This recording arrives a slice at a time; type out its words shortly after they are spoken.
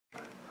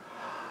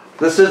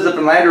This is the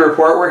Finlandia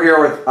Report. We're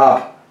here with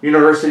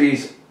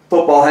University's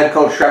football head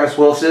coach Travis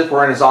Wiltzius.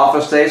 We're in his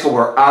office today, so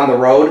we're on the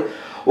road.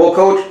 Well,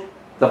 Coach,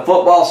 the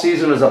football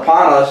season is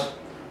upon us.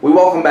 We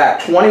welcome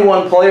back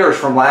 21 players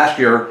from last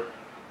year.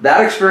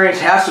 That experience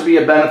has to be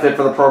a benefit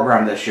for the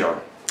program this year.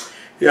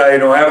 Yeah,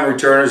 having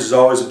returners is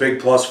always a big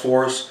plus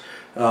for us.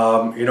 We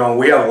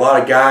have a lot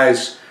of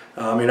guys.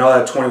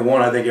 That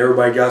 21, I think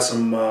everybody got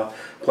some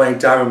playing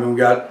time. We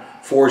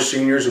got 4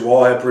 seniors who've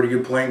all had pretty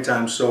good playing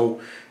time. So,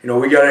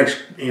 we got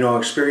an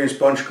experienced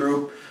bunch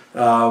group,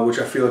 which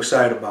I feel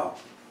excited about.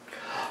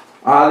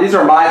 These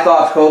are my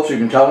thoughts, Coach. You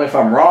can tell me if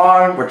I'm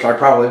wrong, which I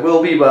probably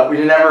will be, but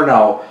we never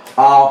know.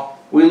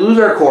 We lose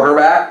our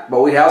quarterback,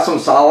 but we have some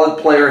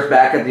solid players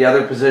back at the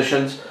other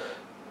positions.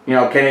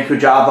 Kenny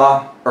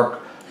Kujaba, or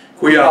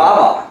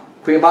Kuyaba.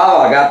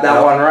 I got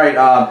that one right.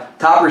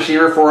 Top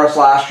receiver for us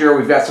last year.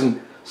 We've got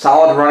some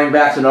solid running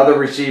backs and other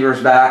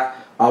receivers back.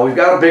 We've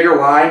got a bigger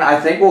line. I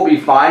think we'll be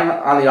fine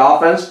on the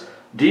offense.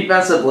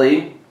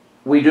 Defensively,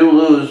 we do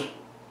lose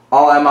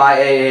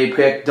all-MIAA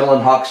pick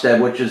Dylan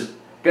Huckstead, which is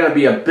going to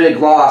be a big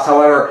loss.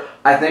 However,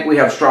 I think we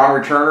have strong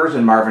returners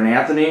in Marvin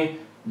Anthony,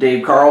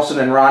 Dave Carlson,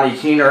 and Ronnie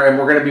Keener, and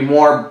we're going to be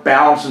more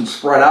balanced and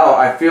spread out.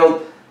 I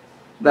feel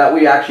that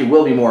we actually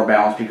will be more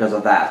balanced because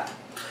of that.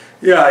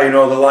 Yeah, the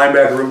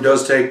linebacker room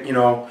does take, we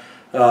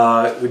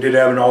did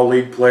have an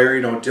all-league player.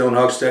 Dylan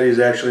Huckstead is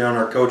actually on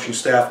our coaching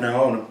staff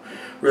now, and I'm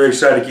really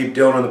excited to keep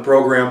Dylan in the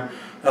program.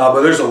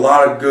 But there's a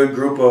lot of good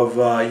group of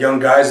young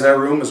guys in that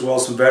room, as well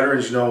as some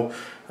veterans.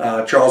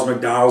 Charles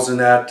McDowell's in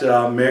that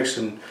mix,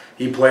 and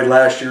he played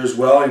last year as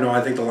well.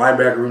 I think the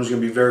linebacker room is going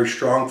to be very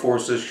strong for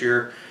us this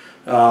year.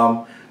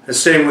 The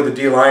same with the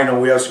D-line.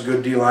 We have some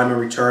good D-linemen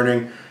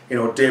returning.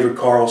 David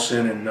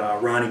Carlson and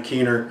Ronnie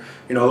Keener.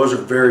 Those are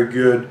very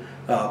good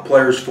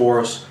players for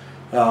us.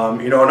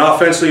 And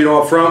offensively,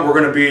 up front, we're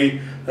going to be,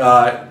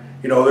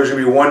 there's going to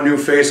be one new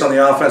face on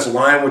the offensive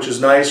line, which is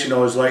nice.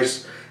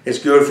 It's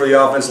good for the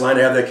offensive line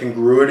to have that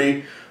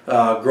congruity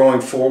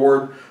growing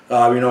forward.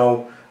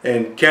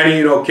 And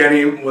Kenny,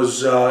 Kenny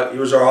was he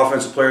was our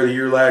offensive player of the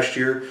year last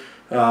year.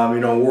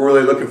 We're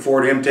really looking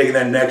forward to him taking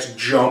that next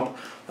jump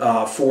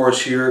for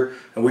us here.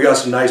 And we got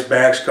some nice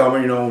backs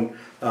coming.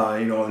 A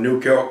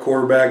new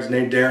quarterback is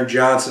named Darren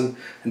Johnson,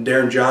 and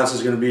Darren Johnson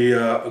is going to be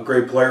a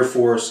great player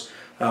for us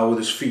with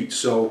his feet,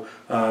 so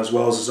as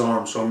well as his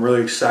arms. So I'm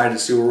really excited to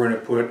see what we're going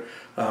to put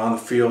on the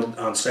field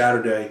on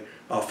Saturday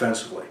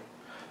offensively.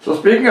 So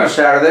speaking of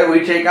Saturday,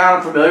 we take on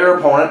a familiar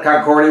opponent,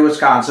 Concordia,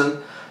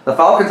 Wisconsin. The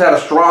Falcons had a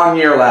strong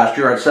year last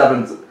year at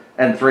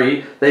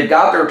 7-3. They've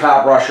got their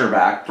top rusher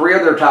back, 3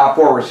 of their top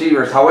 4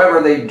 receivers.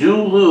 However, they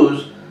do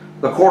lose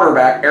the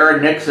quarterback,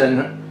 Aaron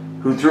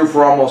Nixon, who threw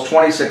for almost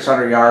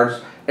 2,600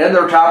 yards, and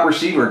their top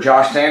receiver,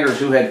 Josh Sanders,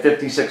 who had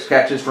 56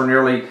 catches for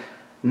nearly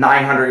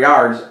 900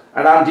 yards.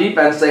 And on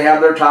defense, they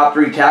have their top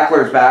 3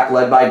 tacklers back,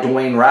 led by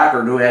Dwayne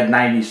Rackard, who had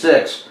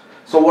 96.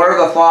 So what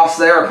are the thoughts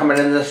there coming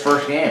in this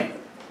first game?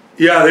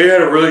 Yeah, they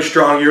had a really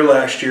strong year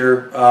last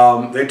year.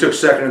 They took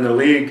second in the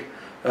league.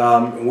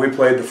 We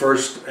played the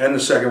first and the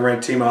second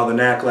ranked team out of the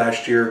NAC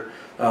last year.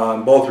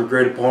 Both were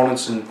great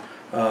opponents, and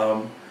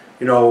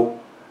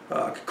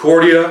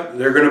Concordia,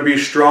 they're going to be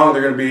strong.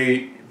 They're going to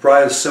be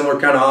probably a similar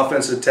kind of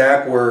offensive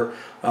attack where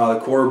the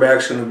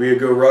quarterback's going to be a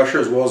good rusher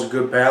as well as a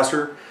good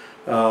passer.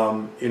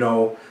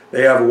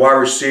 They have a wide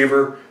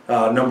receiver,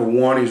 number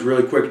 1. He's a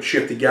really quick and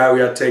shifty guy. We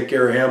got to take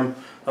care of him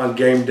on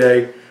game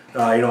day.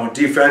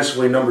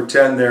 Defensively, number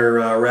 10 there,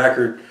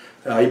 Rackard,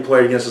 he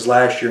played against us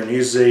last year, and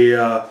he's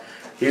a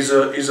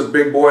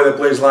big boy that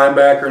plays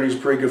linebacker, and he's a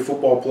pretty good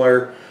football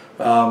player.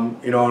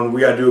 And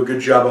we got to do a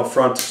good job up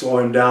front to slow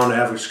him down to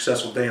have a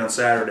successful day on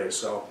Saturday.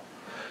 So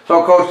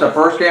Coach, the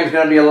first game is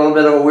going to be a little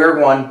bit of a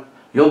weird one.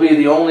 You'll be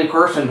the only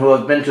person who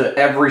has been to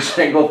every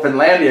single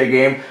Finlandia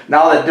game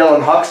now that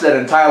Dylan Huckstead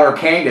and Tyler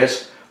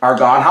Kangas are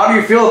gone. How do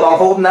you feel about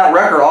holding that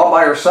record all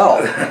by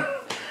yourself?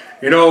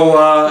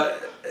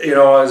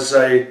 As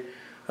I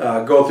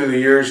go through the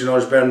years,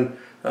 there's been,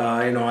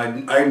 I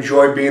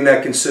enjoy being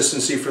that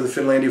consistency for the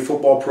Finlandia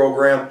football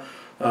program.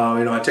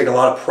 I take a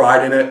lot of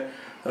pride in it.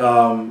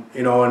 And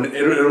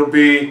it'll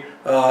be,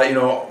 I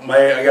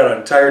got an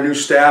entire new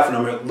staff, and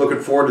I'm looking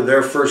forward to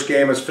their first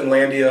game as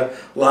Finlandia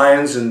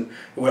Lions, and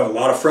we have a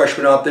lot of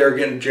freshmen out there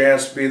getting a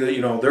chance to be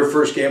their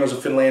first game as a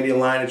Finlandia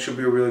Lion. It should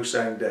be a really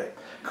exciting day.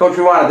 Coach,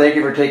 we want to thank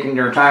you for taking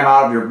your time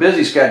out of your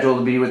busy schedule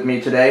to be with me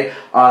today.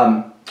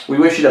 We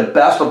wish you the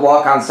best of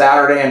luck on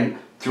Saturday and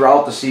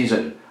throughout the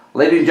season.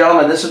 Ladies and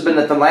gentlemen, this has been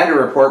the Finlandia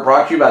Report,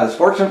 brought to you by the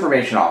Sports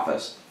Information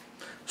Office.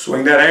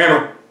 Swing that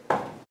hammer.